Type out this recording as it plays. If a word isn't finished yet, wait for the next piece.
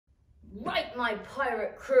Right, my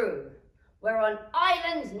pirate crew, we're on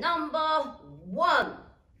island number 1.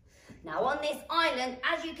 Now on this island,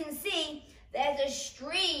 as you can see, there's a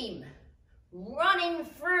stream running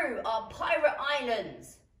through our pirate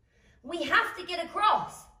islands. We have to get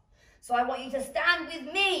across. So I want you to stand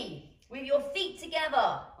with me, with your feet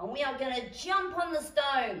together, and we are going to jump on the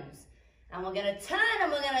stones. And we're going to turn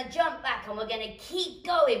and we're going to jump back, and we're going to keep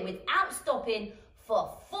going without stopping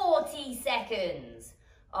for 40 seconds.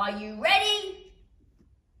 Are you ready?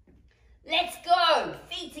 Let's go.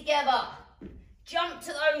 Feet together. Jump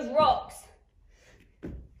to those rocks.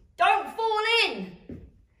 Don't fall in.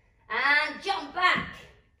 And jump back.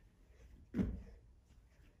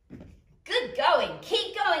 Good going.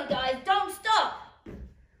 Keep going, guys. Don't stop.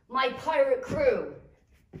 My pirate crew.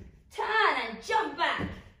 Turn and jump back.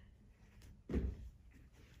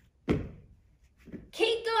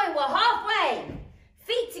 Keep going. We're halfway.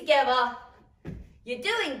 Feet together. You're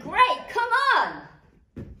doing great. Come on.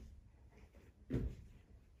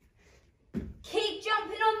 Keep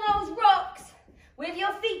jumping on those rocks with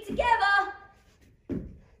your feet together.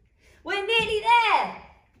 We're nearly there.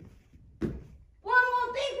 One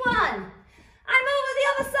more big one. I'm over the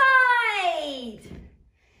other side.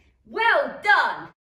 Well done.